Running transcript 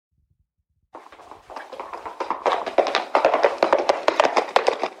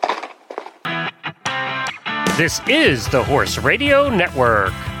This is the Horse Radio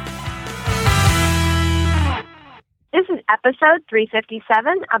Network. This is episode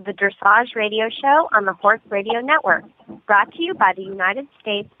 357 of the Dressage Radio Show on the Horse Radio Network, brought to you by the United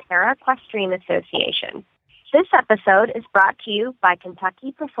States Para-Equestrian Association. This episode is brought to you by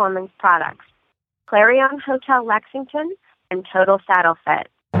Kentucky Performance Products, Clarion Hotel Lexington, and Total Saddle Fit.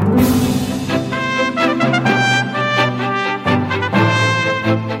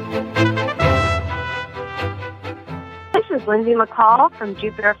 This is Lindsay McCall from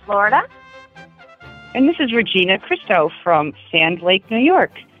Jupiter, Florida. And this is Regina Cristo from Sand Lake, New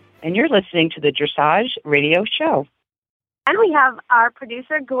York. And you're listening to the Dressage Radio Show. And we have our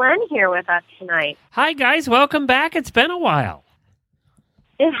producer, Glenn, here with us tonight. Hi, guys. Welcome back. It's been a while.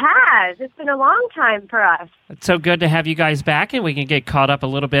 It has. It's been a long time for us. It's so good to have you guys back, and we can get caught up a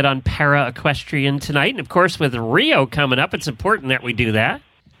little bit on para-equestrian tonight. And, of course, with Rio coming up, it's important that we do that.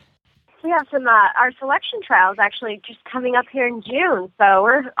 We have some, our selection trials actually just coming up here in June, so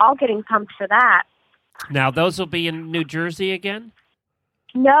we're all getting pumped for that. Now, those will be in New Jersey again?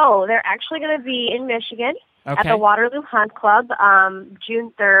 No, they're actually going to be in Michigan at the Waterloo Hunt Club,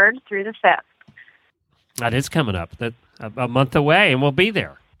 June 3rd through the 5th. That is coming up. That a month away, and we'll be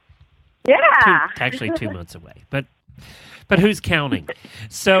there. Yeah. Actually, 2 months away. But who's counting?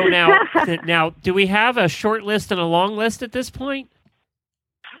 So now, do we have a short list and a long list at this point?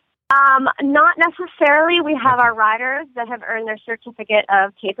 Not necessarily. We have our riders that have earned their certificate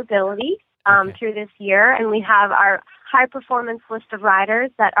of capability through this year, and we have our high-performance list of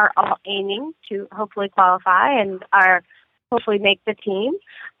riders that are all aiming to hopefully qualify and are hopefully make the team.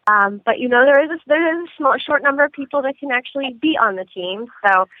 But, you know, there is a short number of people that can actually be on the team,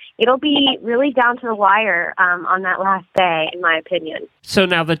 so it'll be really down to the wire on that last day, in my opinion. So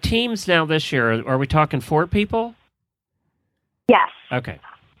now the teams now this year, are we talking 4 people? Yes. Okay.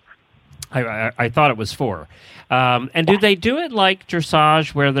 I thought it was 4. And do they do it like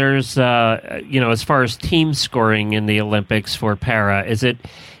dressage where there's, as far as team scoring in the Olympics for para, is it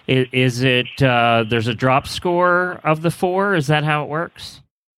there's a drop score of the 4? Is that how it works?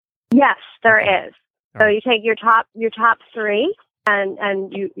 Yes, there is. So you take your top 3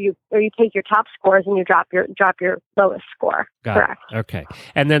 and you take your top scores and you drop your lowest score. Correct. Okay.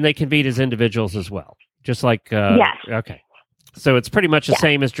 And then they compete as individuals as well. Just like yes. Okay. So it's pretty much the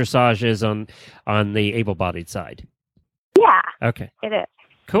same as dressage is on the able-bodied side. Yeah. Okay. It is.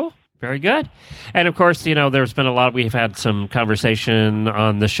 Cool. Very good. And, of course, there's been we've had some conversation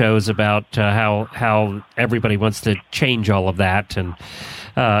on the shows about how everybody wants to change all of that and,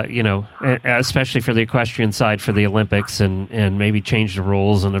 especially for the equestrian side for the Olympics and maybe change the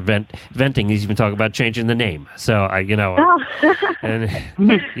rules and eventing. He's even talking about changing the name. So, and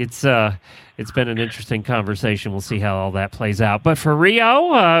it's been an interesting conversation. We'll see how all that plays out. But for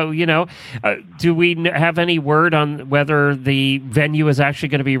Rio, do we have any word on whether the venue is actually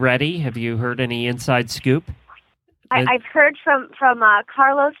going to be ready? Have you heard any inside scoop? I've heard from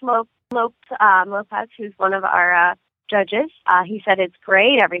Carlos Lopez, who's one of our judges. He said it's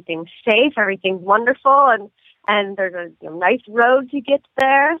great, everything's safe, everything's wonderful, and there's a nice road to get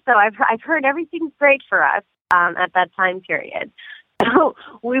there. So I've heard everything's great for us at that time period. So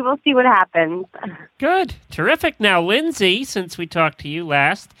we will see what happens. Good. Terrific. Now, Lindsay, since we talked to you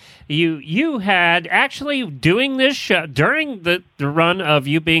last, you had actually doing this show during the run of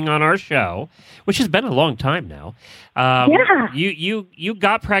you being on our show, which has been a long time now. You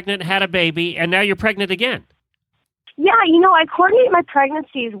got pregnant, had a baby, and now you're pregnant again. Yeah, I coordinate my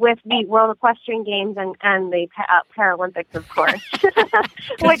pregnancies with the World Equestrian Games and the Paralympics, of course.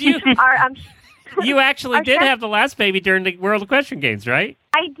 Which are... You actually did have the last baby during the World Equestrian Games, right?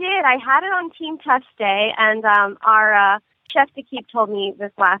 I did. I had it on team test day, and our chef to keep told me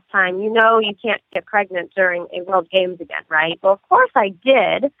this last time, you can't get pregnant during a World Games again, right? Well, of course I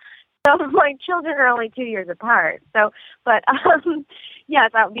did. So my children are only 2 years apart. So, but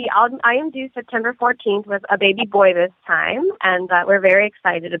yes, I am due September 14th with a baby boy this time, and we're very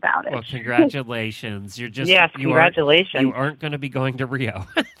excited about it. Well, congratulations! Congratulations. You aren't going to be going to Rio.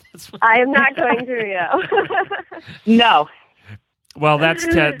 I am not going to Rio. No. Well,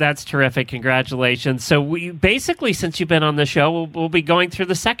 that's terrific. Congratulations. So we basically, since you've been on the show, we'll be going through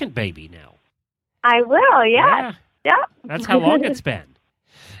the second baby now. I will. Yes. Yeah. Yep. That's how long it's been.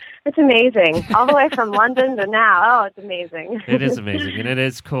 It's amazing. All the way from London to now. Oh, it's amazing. It is amazing, and it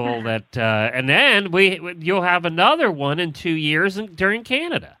is cool that. And then you'll have another one in 2 years during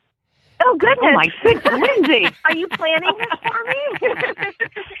Canada. Oh, goodness. Oh, my goodness, Lindsay. Are you planning this for me?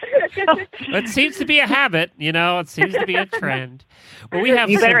 It seems to be a habit, it seems to be a trend. Well, we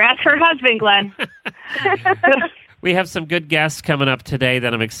have you better ask her husband, Glenn. We have some good guests coming up today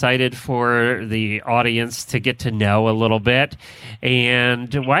that I'm excited for the audience to get to know a little bit.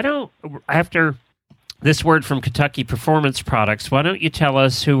 And why don't, after this word from Kentucky Performance Products, why don't you tell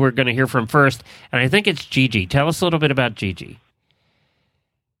us who we're going to hear from first? And I think it's Gigi. Tell us a little bit about Gigi.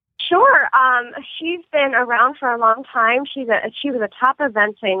 Sure. She's been around for a long time. She was a top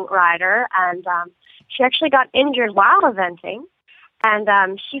eventing rider, and she actually got injured while eventing.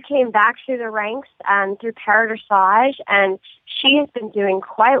 And she came back through the ranks and through para-dressage, and she has been doing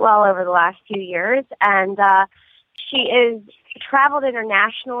quite well over the last few years. And she is traveled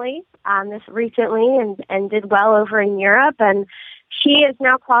internationally this recently and did well over in Europe. And she is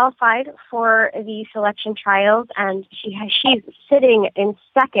now qualified for the selection trials, and she's sitting in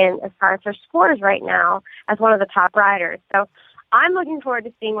second as far as her scores right now as one of the top riders. So I'm looking forward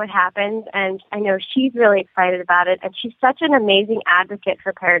to seeing what happens, and I know she's really excited about it, and she's such an amazing advocate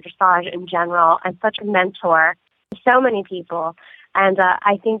for para-dressage in general and such a mentor to so many people. And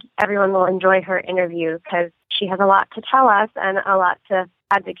I think everyone will enjoy her interview because she has a lot to tell us and a lot to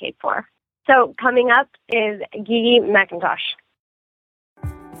advocate for. So coming up is Gigi McIntosh.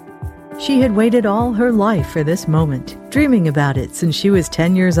 She had waited all her life for this moment, dreaming about it since she was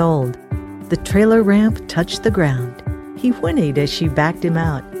 10 years old. The trailer ramp touched the ground. He whinnied as she backed him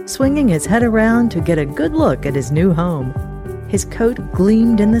out, swinging his head around to get a good look at his new home. His coat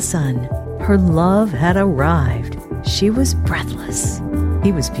gleamed in the sun. Her love had arrived. She was breathless.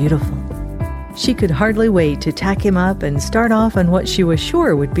 He was beautiful. She could hardly wait to tack him up and start off on what she was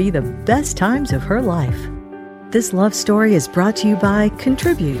sure would be the best times of her life. This love story is brought to you by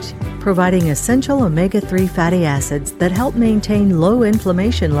Contribute, providing essential omega-3 fatty acids that help maintain low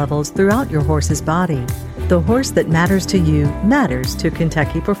inflammation levels throughout your horse's body. The horse that matters to you matters to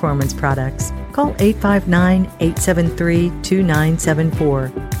Kentucky Performance Products. Call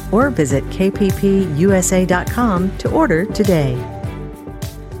 859-873-2974 or visit kppusa.com to order today.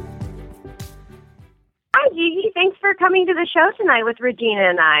 Hi, Gigi. Thanks for coming to the show tonight with Regina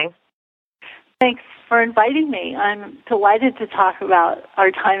and I. Thanks for inviting me. I'm delighted to talk about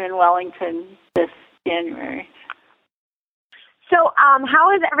our time in Wellington this January. So how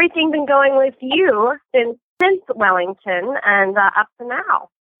has everything been going with you since Wellington and up to now?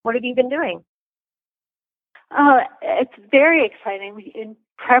 What have you been doing? It's very exciting. In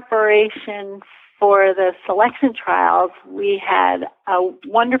preparation for the selection trials, we had a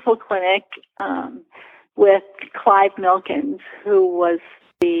wonderful clinic with Clive Milkins, who was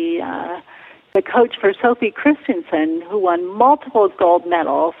the coach for Sophie Christensen, who won multiple gold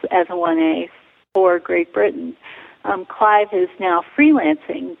medals as a 1A for Great Britain. Clive is now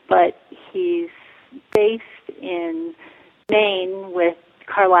freelancing, but he's based in Maine with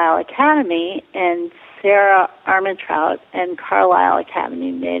Carlisle Academy, and Sarah Armentrout and Carlisle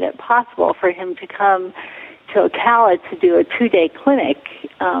Academy made it possible for him to come to Ocala to do a 2-day clinic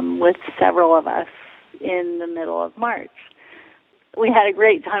with several of us in the middle of March. We had a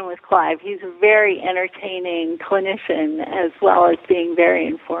great time with Clive. He's a very entertaining clinician as well as being very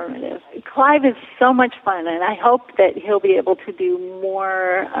informative. Clive is so much fun, and I hope that he'll be able to do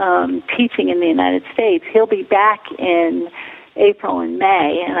more teaching in the United States. He'll be back in April and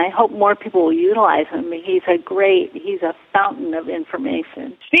May, and I hope more people will utilize him. He's a fountain of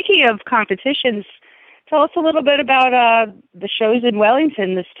information. Speaking of competitions, tell us a little bit about the shows in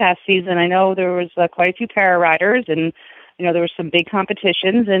Wellington this past season. I know there was quite a few para riders, and there were some big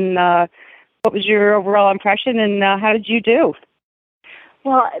competitions. And what was your overall impression, and how did you do?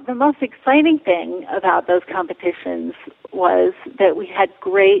 Well, the most exciting thing about those competitions was that we had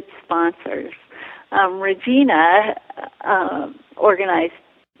great sponsors. Regina organized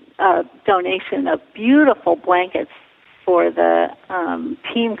a donation of beautiful blankets for the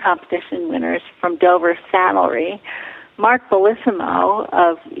team competition winners from Dover Saddlery. Mark Bellissimo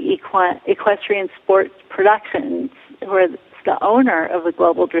of Equestrian Sports Productions, who is the owner of the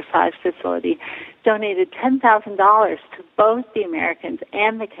Global Dressage Facility, donated $10,000 to both the Americans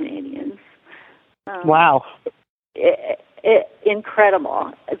and the Canadians. Wow.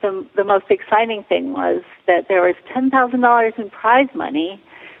 Incredible. The most exciting thing was that there was $10,000 in prize money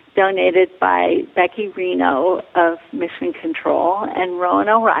donated by Becky Reno of Mission Control and Rowan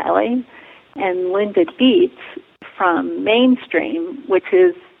O'Reilly and Linda Dietz from Mainstream, which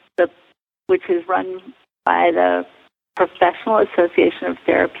is run by the Professional Association of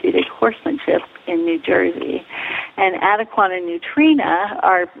Therapeutic Horsemanship in New Jersey. And Adequan and Neutrina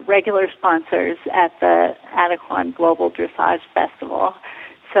are regular sponsors at the Adequan Global Dressage Festival.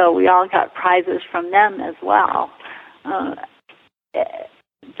 So we all got prizes from them as well.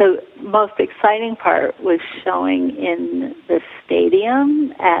 The most exciting part was showing in the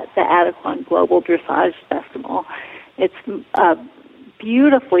stadium at the Adequan Global Dressage Festival. It's a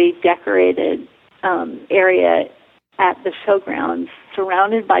beautifully decorated area at the showgrounds,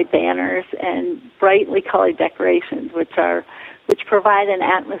 surrounded by banners and brightly colored decorations, which provide an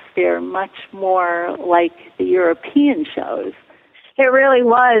atmosphere much more like the European shows. It really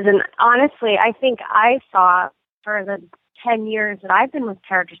was, and honestly, I think I saw for the 10 years that I've been with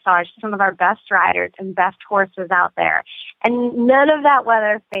Dressage some of our best riders and best horses out there, and none of that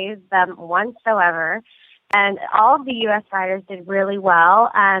weather fazed them whatsoever. And all of the U.S. riders did really well,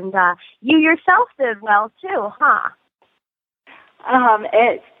 and you yourself did well too, huh?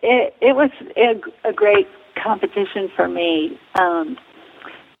 It was a great competition for me.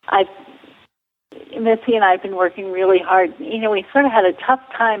 Missy and I have been working really hard. We sort of had a tough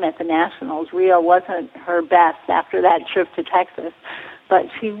time at the Nationals. Rio wasn't her best after that trip to Texas, but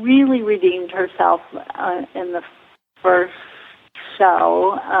she really redeemed herself in the first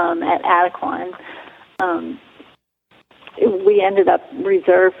show at Adequan. We ended up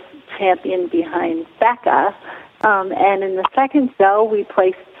reserve champion behind Becca, and in the second show we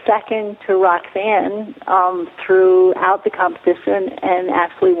placed second to Roxanne throughout the competition and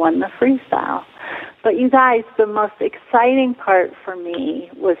actually won the freestyle. But you guys, the most exciting part for me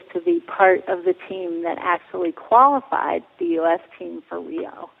was to be part of the team that actually qualified the U.S. team for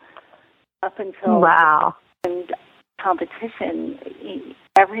Rio. Up until the competition,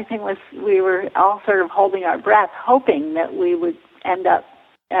 we were all sort of holding our breath, hoping that we would end up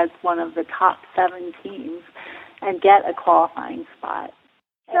as one of the top 7 teams and get a qualifying spot.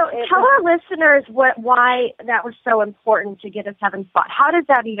 So tell our listeners why that was so important to get a 7th spot. How does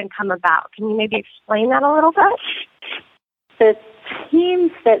that even come about? Can you maybe explain that a little bit? The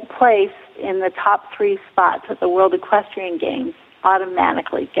teams that place in the top 3 spots at the World Equestrian Games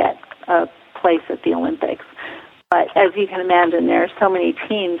automatically get a place at the Olympics. But as you can imagine, there are so many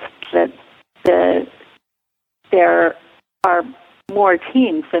teams that there are more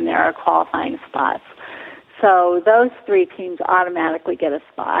teams than there are qualifying spots. So those 3 teams automatically get a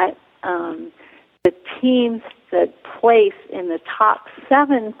spot. The teams that place in the top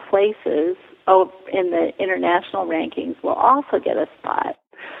 7 places in the international rankings will also get a spot.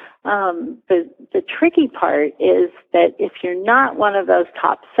 The tricky part is that if you're not one of those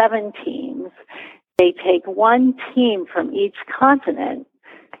top 7 teams, they take 1 team from each continent,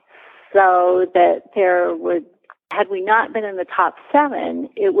 so that had we not been in the top 7,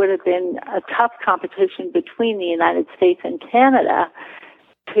 it would have been a tough competition between the United States and Canada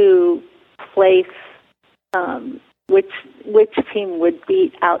to place which team would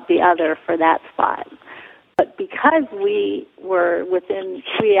beat out the other for that spot. But because we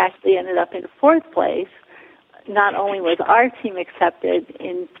actually ended up in 4th place, not only was our team accepted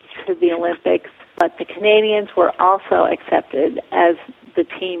into the Olympics, but the Canadians were also accepted as the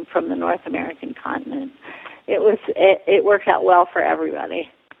team from the North American continent. It worked out well for everybody.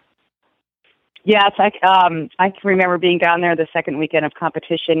 Yes, I can remember being down there the second weekend of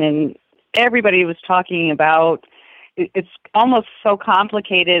competition, and everybody was talking about it's almost so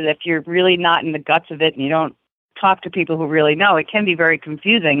complicated if you're really not in the guts of it and you don't talk to people who really know. It can be very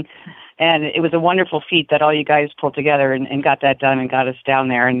confusing, and it was a wonderful feat that all you guys pulled together and got that done and got us down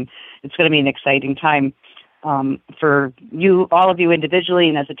there, and it's going to be an exciting time for you, all of you individually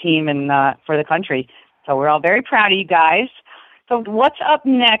and as a team, and for the country. So we're all very proud of you guys. So what's up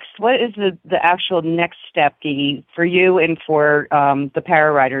next? What is the actual next step, Gigi, for you and for the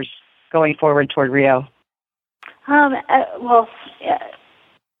para riders going forward toward Rio?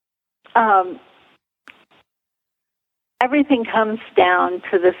 Everything comes down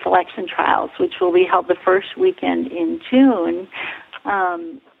to the selection trials, which will be held the first weekend in June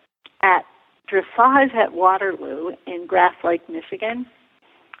at Dressage at Waterloo in Grass Lake, Michigan.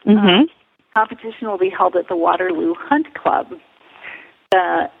 Mm-hmm. Competition will be held at the Waterloo Hunt Club.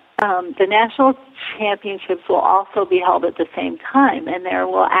 The national championships will also be held at the same time, and there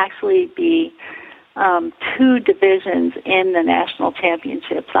will actually be 2 divisions in the national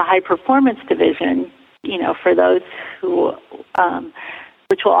championships: a high performance division, for those who,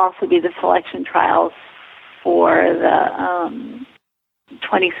 which will also be the selection trials for the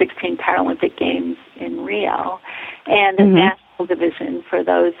 2016 Paralympic Games in Rio, and a national division for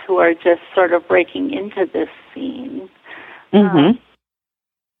those who are just sort of breaking into this scene. Mm-hmm.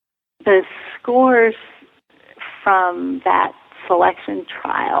 The scores from that selection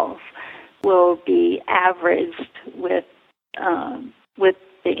trials will be averaged with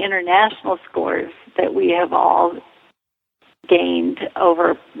the international scores that we have all gained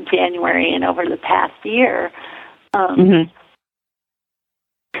over January and over the past year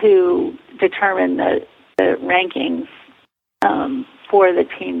to determine the rankings for the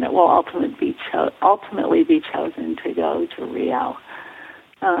team that will ultimately be chosen to go to Rio.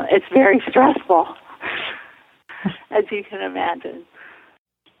 It's very stressful, as you can imagine.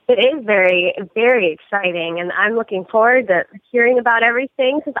 It is very, very exciting, and I'm looking forward to hearing about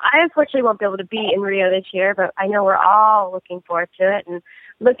everything, because I unfortunately won't be able to be in Rio this year, but I know we're all looking forward to it, and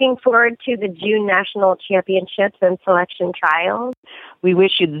looking forward to the June National Championships and selection trials. We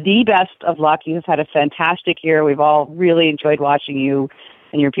wish you the best of luck. You've had a fantastic year. We've all really enjoyed watching you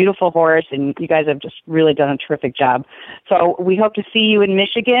and your beautiful horse, and you guys have just really done a terrific job. So we hope to see you in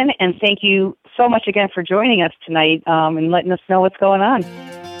Michigan, and thank you so much again for joining us tonight and letting us know what's going on.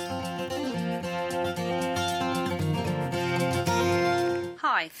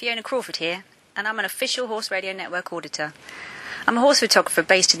 Hi, Fiona Crawford here, and I'm an official Horse Radio Network auditor. I'm a horse photographer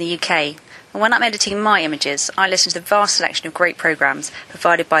based in the UK, and when I'm editing my images, I listen to the vast selection of great programmes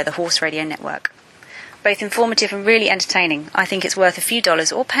provided by the Horse Radio Network. Both informative and really entertaining, I think it's worth a few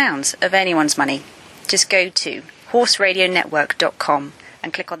dollars or pounds of anyone's money. Just go to horseradionetwork.com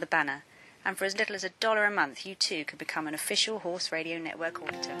and click on the banner, and for as little as $1 a month, you too could become an official Horse Radio Network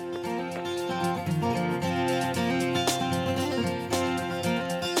auditor.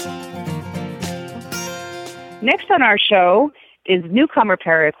 Next on our show is Newcomer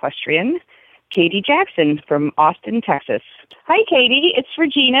Para-Equestrian, Katie Jackson from Austin, Texas. Hi, Katie. It's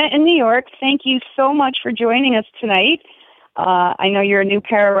Regina in New York. Thank you so much for joining us tonight. I know you're a new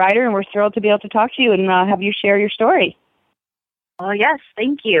para rider, and we're thrilled to be able to talk to you and have you share your story. Well, yes,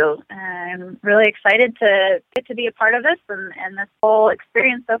 thank you. I'm really excited to get to be a part of this, and this whole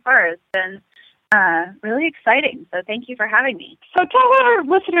experience so far has been really exciting. So thank you for having me. So tell our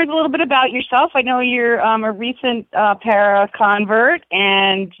listeners a little bit about yourself. I know you're a recent para convert,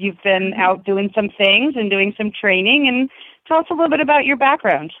 and you've been out doing some things and doing some training. And tell us a little bit about your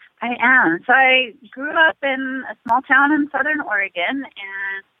background. I am. So I grew up in a small town in southern Oregon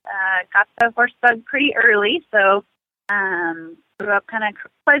and got the horse bug pretty early. So grew up kind of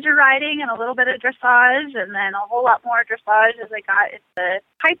pleasure riding and a little bit of dressage, and then a whole lot more dressage as I got into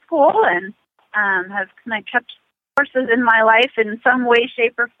high school, and have kind of kept horses in my life in some way,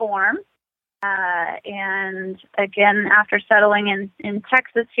 shape, or form. And again, after settling in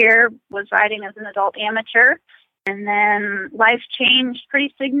Texas here, was riding as an adult amateur. And then life changed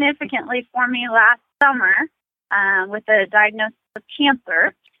pretty significantly for me last summer with a diagnosis of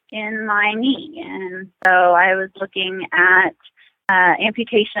cancer in my knee. And so I was looking at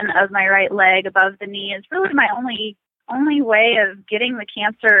amputation of my right leg above the knee is really my only way of getting the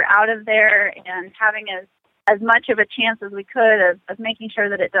cancer out of there and having as much of a chance as we could of making sure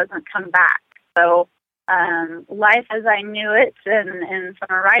that it doesn't come back. So life as I knew it, and from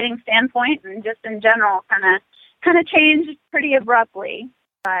a riding standpoint and just in general, kind of changed pretty abruptly.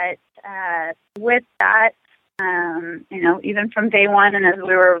 But with that, even from day one, and as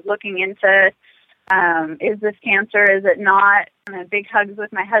we were looking into is this cancer, is it not, big hugs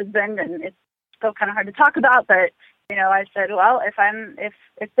with my husband, and it's still kind of hard to talk about, but I said, well,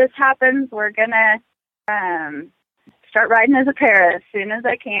 if this happens, we're gonna start riding as a para as soon as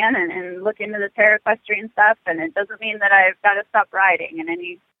I can, and look into the para-equestrian stuff. And it doesn't mean that I've got to stop riding in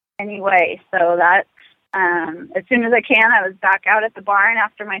any way. So that as soon as I can, I was back out at the barn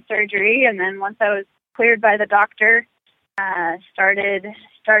after my surgery, and then once I was cleared by the doctor,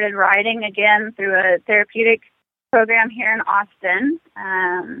 started riding again through a therapeutic program here in Austin.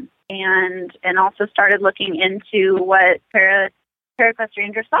 And also started looking into what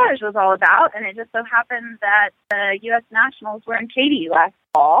para-equestrian dressage was all about. And it just so happened that the U.S. Nationals were in Katy last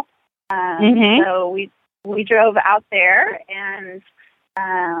fall. So we drove out there and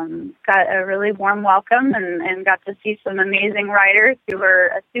got a really warm welcome and got to see some amazing riders who were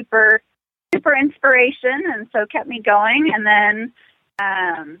a super, super inspiration, and so kept me going. And then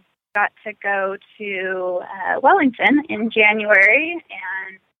got to go to Wellington in January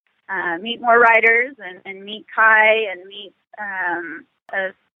and meet more riders and meet Kai and meet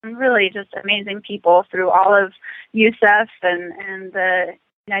some really just amazing people through all of USEF and the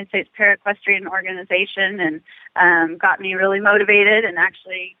United States Para-Equestrian Organization, and got me really motivated and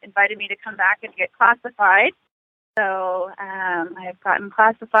actually invited me to come back and get classified. So I've gotten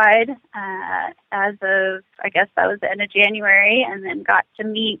classified as of, I guess that was the end of January, and then got to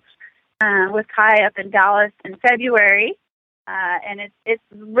meet with Kai up in Dallas in February. And it's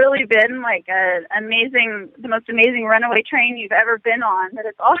really been like the most amazing runaway train you've ever been on, that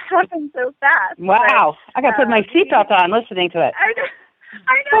it's all happened so fast. Wow. But, I got to put my seatbelt on listening to it. I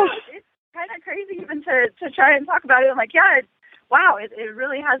know. It's kind of crazy even to try and talk about it. I'm like, yeah, wow, it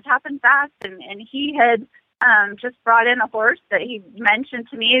really has happened fast. And he had just brought in a horse that he mentioned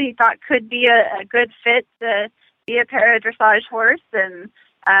to me he thought could be a good fit to be a para dressage horse, and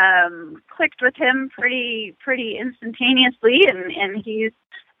clicked with him pretty instantaneously, and he's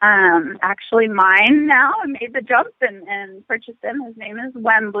actually mine now. I made the jump and purchased him. His name is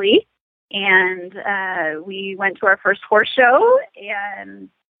Wembley, and we went to our first horse show, and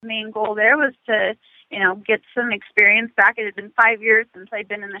the main goal there was to, get some experience back. It had been 5 years since I'd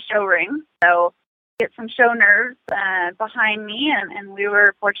been in the show ring, so get some show nerves behind me, and we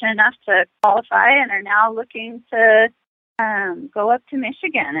were fortunate enough to qualify and are now looking to go up to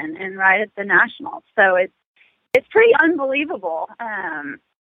Michigan and ride at the Nationals. So it's pretty unbelievable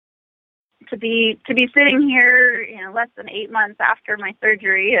to be sitting here, less than 8 months after my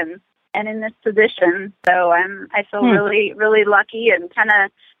surgery and in this position. So I feel really, really lucky and kind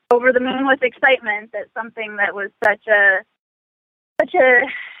of over the moon with excitement that something that was such a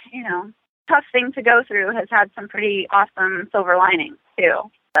tough thing to go through has had some pretty awesome silver linings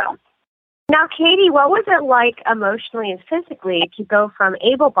too. So now, Katie, what was it like emotionally and physically to go from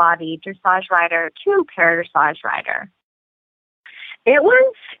able-bodied dressage rider to para dressage rider? It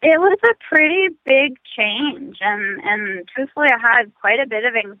was a pretty big change, and truthfully, I had quite a bit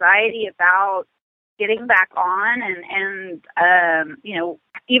of anxiety about getting back on and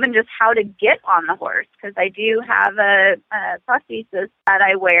even just how to get on the horse, because I do have a prosthesis that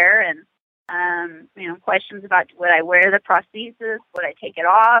I wear, and questions about would I wear the prosthesis, would I take it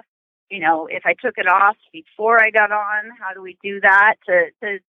off, if I took it off before I got on, how do we do that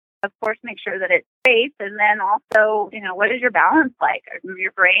to of course make sure that it's safe, and then also, what is your balance like?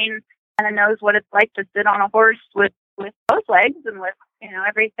 Your brain kind of knows what it's like to sit on a horse with both legs and with,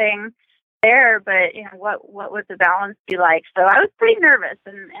 everything there, but, what would the balance be like? So I was pretty nervous,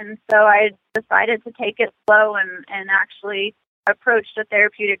 and so I decided to take it slow and actually approached a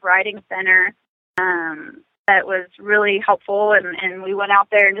therapeutic riding center that was really helpful, and we went out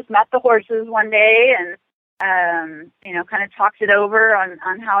there and just met the horses one day and kind of talked it over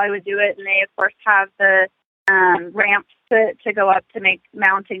on how I would do it, and they of course have the ramps to go up to make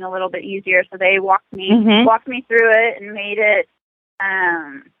mounting a little bit easier, so they walked me through it and made it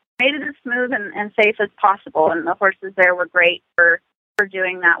as smooth and safe as possible, and the horses there were great for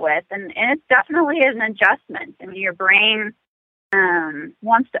doing that with, and it's definitely an adjustment, and your brain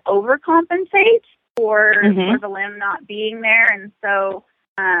wants to overcompensate for the limb not being there, and so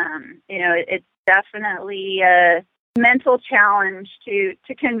it's definitely a mental challenge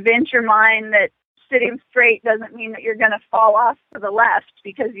to convince your mind that sitting straight doesn't mean that you're going to fall off to the left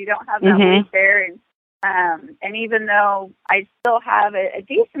because you don't have that weight there, and even though I still have a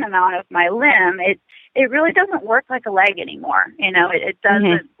decent amount of my limb, it really doesn't work like a leg anymore. It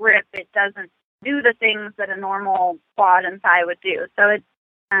doesn't grip, it doesn't do the things that a normal quad and thigh would do. So it's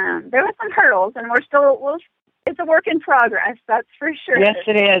there were some hurdles, and it's a work in progress, that's for sure. Yes,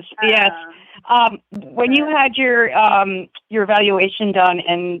 it is. Yes. When you had your evaluation done,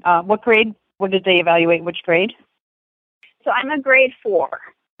 and what grade? What did they evaluate? Which grade? So I'm a grade 4.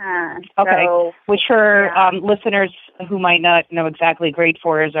 Okay. Which for listeners who might not know exactly, grade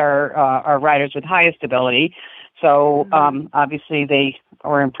 4s are riders with highest ability. So obviously they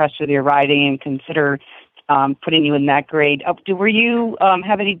were impressed with your riding and consider putting you in that grade. Do you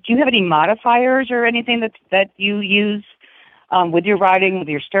have any modifiers or anything that you use with your riding, with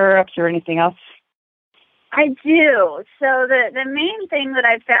your stirrups or anything else? I do. So the main thing that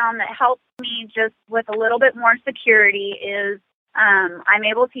I've found that helps me just with a little bit more security is I'm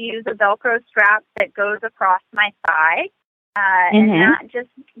able to use a Velcro strap that goes across my thigh. And that just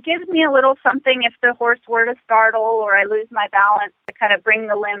gives me a little something if the horse were to startle or I lose my balance, to kind of bring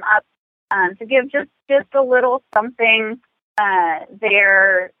the limb up, to give just a little something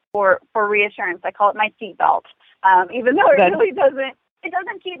there for reassurance. I call it my seatbelt, even though it really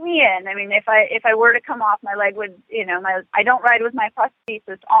doesn't keep me in. I mean, if I were to come off, my leg would, I don't ride with my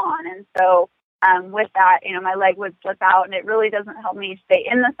prosthesis on, and so with that, my leg would slip out, and it really doesn't help me stay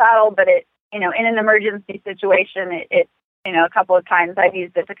in the saddle. But it, in an emergency situation, it a couple of times I've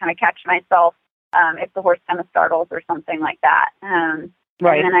used it to kind of catch myself if the horse kind of startles or something like that.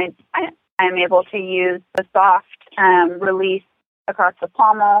 Right. And then I'm able to use the soft release across the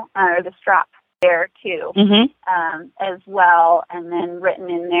pommel or the strap there too, as well. And then written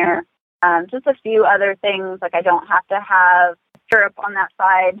in there, just a few other things, like I don't have to have stirrup on that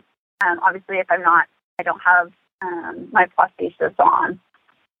side. Obviously, if I don't have my prosthesis on.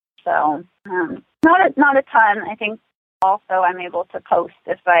 So not a ton. I think also I'm able to post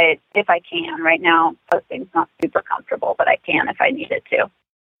if I can. Right now, posting's not super comfortable, but I can if I needed to.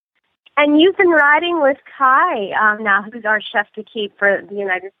 And you've been riding with Kai now, who's our chef to keep for the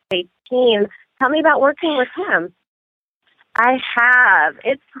United States team. Tell me about working with him. I have.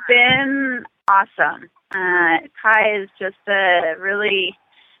 It's been awesome. Kai is just a really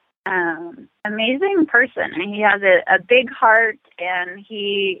amazing person. And he has a big heart, and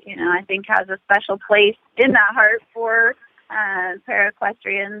he, I think has a special place in that heart for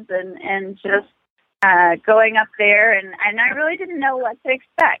para-equestrians, and just going up there, and I really didn't know what to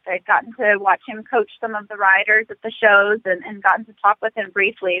expect. I'd gotten to watch him coach some of the riders at the shows and gotten to talk with him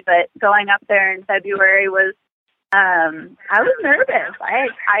briefly, but going up there in February was, I was nervous.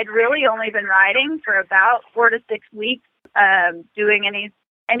 I'd really only been riding for about 4 to 6 weeks, doing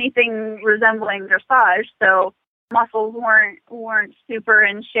anything resembling dressage, so muscles weren't super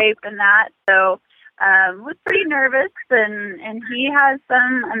in shape in that, so was pretty nervous, and he has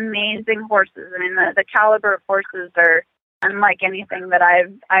some amazing horses. I mean, the caliber of horses are unlike anything that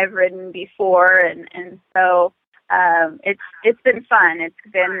I've ridden before, and so it's been fun. It's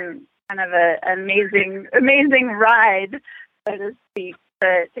been kind of an amazing ride, so to speak,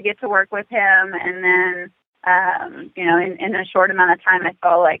 to get to work with him, and then in a short amount of time, I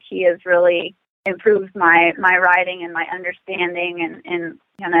felt like he has really improved my riding and my understanding, and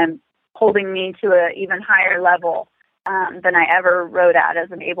kind of holding me to an even higher level than I ever rode at as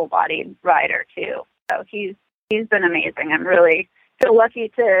an able-bodied rider too. So he's been amazing. I'm really feel lucky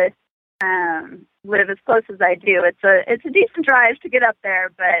to live as close as I do. It's a decent drive to get up there,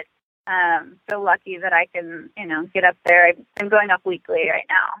 but feel lucky that I can get up there. I'm going up weekly right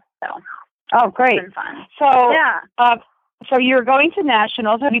now, so great. It's been fun. So yeah. So you're going to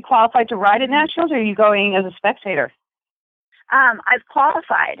nationals. Have you qualified to ride at nationals, or are you going as a spectator? I've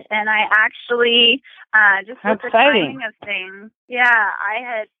qualified, and I actually just with the timing of things. Yeah,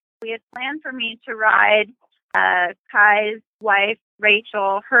 we had planned for me to ride Kai's wife,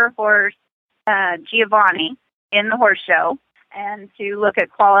 Rachel, her horse, Giovanni, in the horse show, and to look at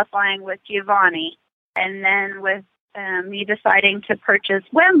qualifying with Giovanni. And then with me deciding to purchase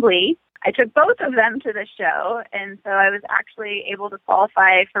Wembley, I took both of them to the show, and so I was actually able to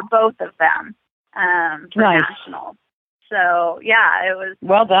qualify for both of them for nationals. So, yeah, it was...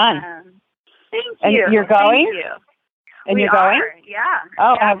 Well done. Thank you. And you're going? Thank you. And we you're going? Yeah.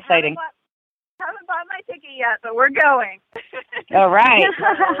 Oh, yeah, how exciting. Haven't bought my ticket yet, but we're going. All right.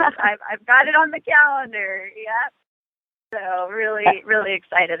 I've got it on the calendar, yep. So really, really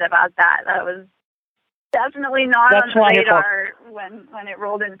excited about that. That was definitely not on the radar when it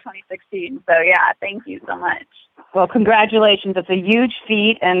rolled in 2016. So, yeah, thank you so much. Well, congratulations. It's a huge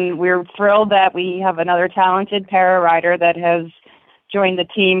feat, and we're thrilled that we have another talented para rider that has joined the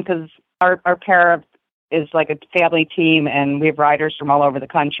team, because our para is like a family team, and we have riders from all over the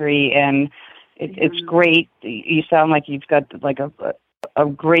country, and it's great. You sound like you've got like a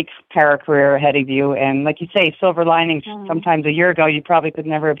great para career ahead of you, and like you say, silver linings. Sometimes a year ago, you probably could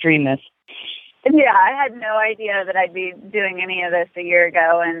never have dreamed this. Yeah, I had no idea that I'd be doing any of this a year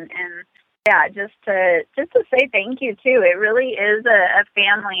ago, and yeah, just to say thank you too. It really is a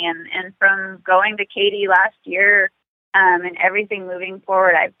family, and from going to Katie last year, and everything moving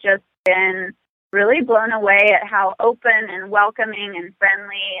forward, I've just been really blown away at how open and welcoming and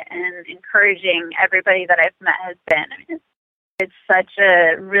friendly and encouraging everybody that I've met has been. I mean, it's such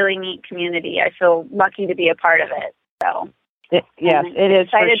a really neat community. I feel lucky to be a part of it. So. Yes, it is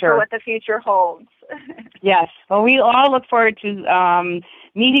excited for sure. For what the future holds. Yes. Well, we all look forward to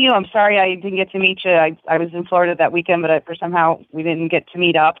meeting you. I'm sorry I didn't get to meet you. I was in Florida that weekend, but somehow we didn't get to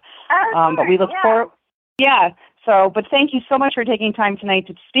meet up. But we look forward. Yeah. So, but thank you so much for taking time tonight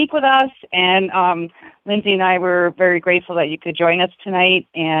to speak with us. And Lindsay and I were very grateful that you could join us tonight,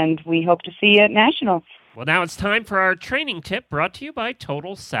 and we hope to see you at Nationals. Well, now it's time for our training tip, brought to you by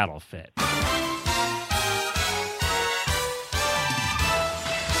Total Saddle Fit.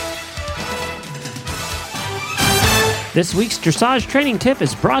 This week's dressage training tip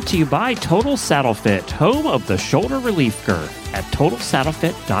is brought to you by Total Saddle Fit, home of the shoulder relief girth at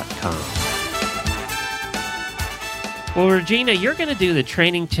TotalSaddleFit.com. Well, Regina, you're going to do the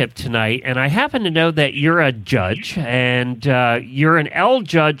training tip tonight, and I happen to know that you're a judge, and you're an L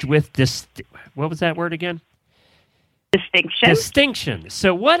judge with what was that word again? Distinction. Distinction.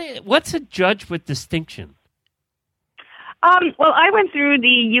 So what's a judge with distinction? Well, I went through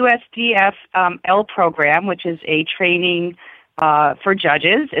the USDF L program, which is a training for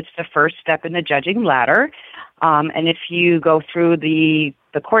judges. It's the first step in the judging ladder. And if you go through the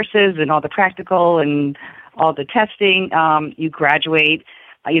courses and all the practical and all the testing, you graduate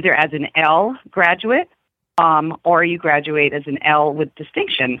either as an L graduate or you graduate as an L with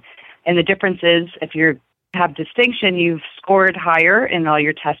distinction. And the difference is if you have distinction, you've scored higher in all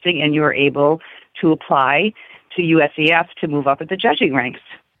your testing and you're able to apply to USEF to move up at the judging ranks.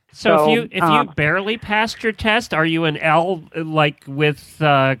 So if you barely passed your test, are you an L like with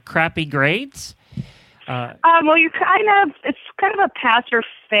crappy grades? Well, it's kind of a pass or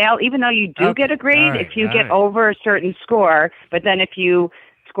fail, even though you do get a grade if you get over a certain score. But then if you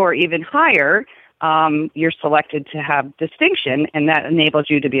score even higher, you're selected to have distinction, and that enables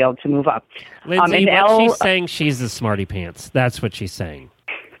you to be able to move up. Lindsay, she's saying she's the smarty pants. That's what she's saying.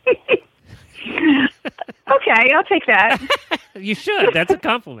 Okay, I'll take that. You should. That's a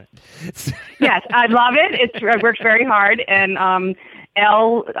compliment. Yes, I love it. It works very hard, and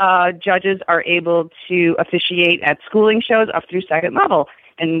L judges are able to officiate at schooling shows up through second level.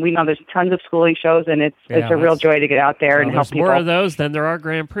 And we know there's tons of schooling shows, and it's a real joy to get out there and help people. There's more of those than there are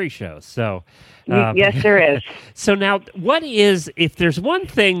Grand Prix shows. So, yes, there is. So now, if there's one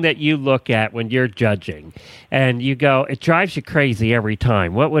thing that you look at when you're judging and you go, it drives you crazy every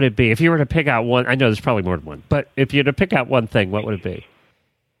time, what would it be? If you were to pick out one, I know there's probably more than one, but if you were to pick out one thing, what would it be?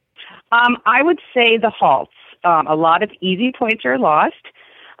 I would say the halts. A lot of easy points are lost.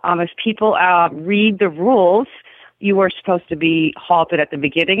 If people read the rules, you are supposed to be halted at the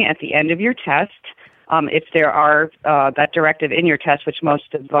beginning, at the end of your test. If there are that directive in your test, which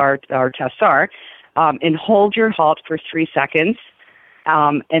most of our tests are, and hold your halt for 3 seconds,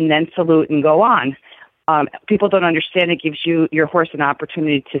 and then salute and go on. People don't understand it gives your horse an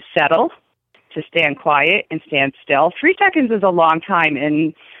opportunity to settle, to stand quiet and stand still. 3 seconds is a long time,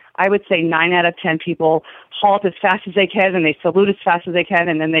 and I would say 9 out of 10 people halt as fast as they can, and they salute as fast as they can,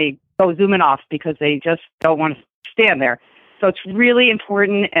 and then they go zooming off because they just don't want to stand there. So it's really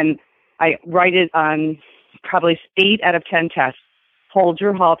important, and I write it on probably 8 out of 10 tests. Hold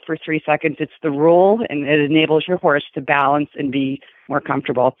your halt for 3 seconds. It's the rule, and it enables your horse to balance and be more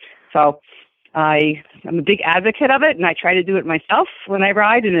comfortable. So I'm a big advocate of it, and I try to do it myself when I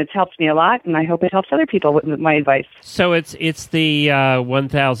ride, and it's helped me a lot, and I hope it helps other people with my advice. So it's the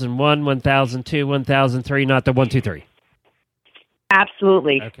 1001, 1002, 1003, not the 1, 2, 3.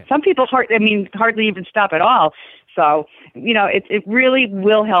 Absolutely. Okay. Some people hardly even stop at all. So, it really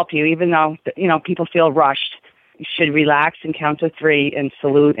will help you, even though, people feel rushed. You should relax and count to 3 and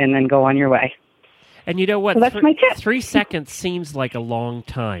salute and then go on your way. And you know what? So that's my tip. 3 seconds seems like a long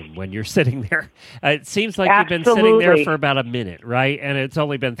time when you're sitting there. It seems like you've been sitting there for about a minute, right? And it's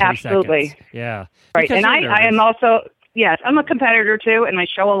only been 3 seconds. Yeah. Right. And I am also, yes, I'm a competitor too, and I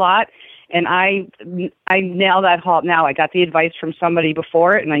show a lot. And I nail that halt now. I got the advice from somebody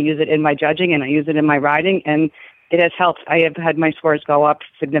before, and I use it in my judging, and I use it in my riding, and it has helped. I have had my scores go up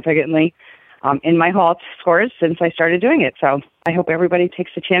significantly in my halt scores since I started doing it. So I hope everybody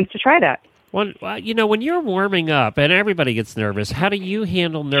takes a chance to try that. Well, when you're warming up, and everybody gets nervous, how do you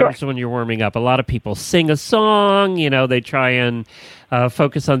handle nerves when you're warming up? A lot of people sing a song, they try and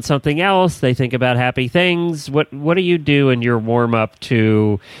focus on something else. They think about happy things. What do you do in your warm-up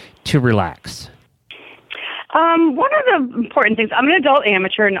to relax? One of the important things, I'm an adult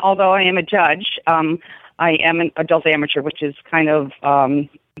amateur, and although I am a judge, I am an adult amateur, which is kind of,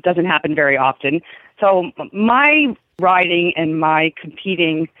 doesn't happen very often. So my riding and my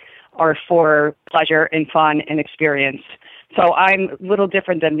competing are for pleasure and fun and experience. So I'm a little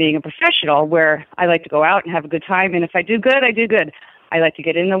different than being a professional, where I like to go out and have a good time, and if I do good, I do good. I like to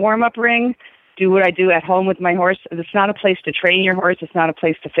get in the warm-up ring, do what I do at home with my horse. It's not a place to train your horse. It's not a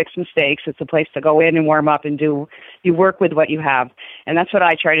place to fix mistakes. It's a place to go in and warm up and you work with what you have. And that's what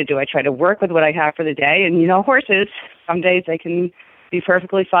I try to do. I try to work with what I have for the day. And, horses, some days they can be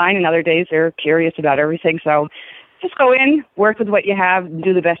perfectly fine, and other days they're curious about everything. So just go in, work with what you have, and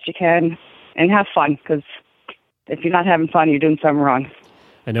do the best you can, and have fun, because if you're not having fun, you're doing something wrong.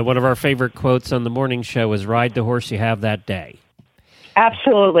 I know one of our favorite quotes on the morning show is, "Ride the horse you have that day."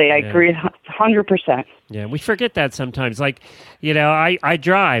 Absolutely. I agree 100%. Yeah, we forget that sometimes. Like, I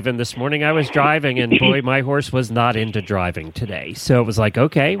drive, and this morning I was driving, and boy, my horse was not into driving today. So it was like,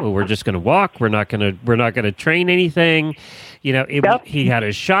 okay, well, we're just going to walk. We're not going to train anything. He had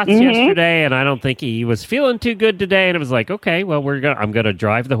his shots yesterday, and I don't think he was feeling too good today. And it was like, okay, well, I'm going to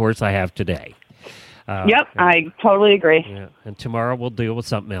drive the horse I have today. I totally agree. Yeah, and tomorrow we'll deal with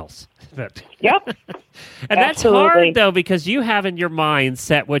something else. Yep. And that's hard, though, because you have in your mind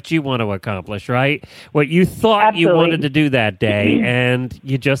set what you want to accomplish, right? What you thought you wanted to do that day, and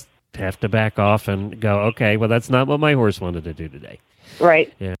you just have to back off and go, okay, well, that's not what my horse wanted to do today.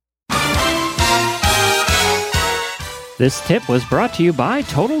 Right. Yeah. This tip was brought to you by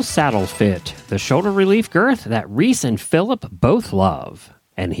Total Saddle Fit, the shoulder relief girth that Reese and Phillip both love.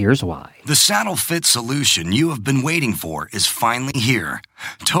 And here's why. The saddle fit solution you have been waiting for is finally here.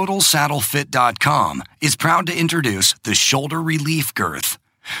 TotalSaddleFit.com is proud to introduce the Shoulder Relief Girth.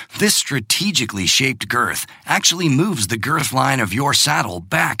 This strategically shaped girth actually moves the girth line of your saddle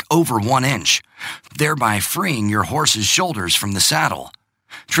back over 1 inch, thereby freeing your horse's shoulders from the saddle.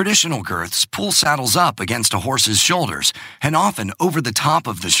 Traditional girths pull saddles up against a horse's shoulders and often over the top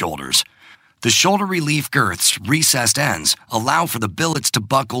of the shoulders. The shoulder relief girth's recessed ends allow for the billets to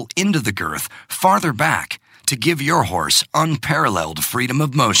buckle into the girth farther back to give your horse unparalleled freedom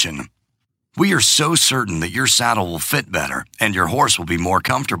of motion. We are so certain that your saddle will fit better and your horse will be more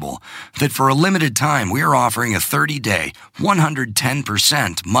comfortable that for a limited time we are offering a 30-day,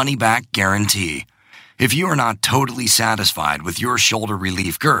 110% money-back guarantee. If you are not totally satisfied with your shoulder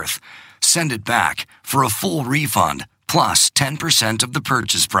relief girth, send it back for a full refund plus 10% of the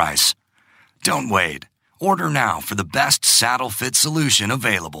purchase price. Don't wait. Order now for the best saddle fit solution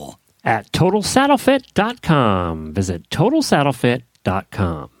available. At TotalSaddleFit.com. Visit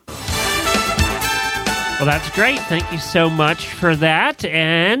TotalSaddleFit.com. Well, that's great. Thank you so much for that.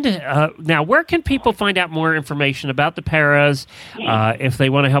 And now, where can people find out more information about the paras? If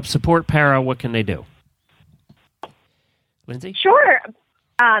they want to help support para, what can they do? Lindsay? Sure.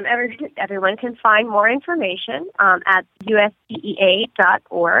 Everyone can find more information at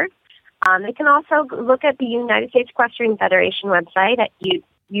USPEA.org. They can also look at the United States Equestrian Federation website at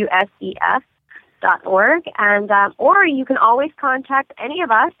USEF.org, and or you can always contact any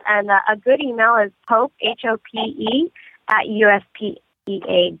of us, and a good email is Hope, Hope, at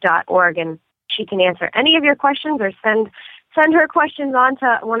USPEA.org, and she can answer any of your questions or send her questions on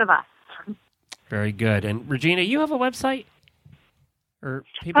to one of us. Very good. And Regina, you have a website? Or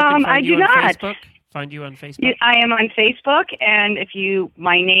people can find you on Facebook? Find you on Facebook? I am on Facebook, and if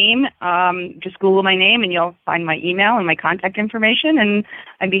my name, just Google my name, and you'll find my email and my contact information, and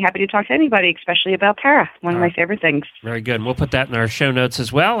I'd be happy to talk to anybody, especially about para, one of my favorite things. Very good. And we'll put that in our show notes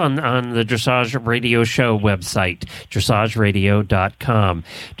as well on the Dressage Radio Show website, dressageradio.com.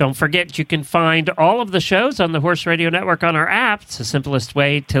 Don't forget, you can find all of the shows on the Horse Radio Network on our app. It's the simplest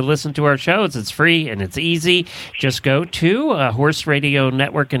way to listen to our shows. It's free and it's easy. Just go to Horse Radio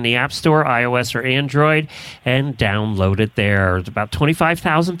Network in the App Store, iOS or Android, and download it there. About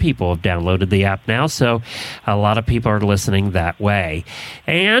 25,000 people have downloaded the app now, so a lot of people are listening that way.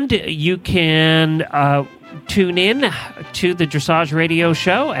 And you can tune in to the Dressage Radio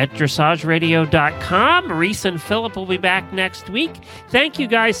Show at dressageradio.com. Reese and Philip will be back next week. Thank you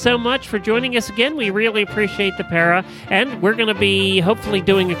guys so much for joining us again. We really appreciate the para, and we're going to be hopefully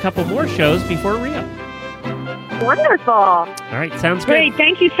doing a couple more shows before Rio. Wonderful. All right, sounds great. Good.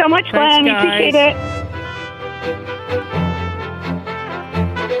 Thank you so much, Glenn. We appreciate it.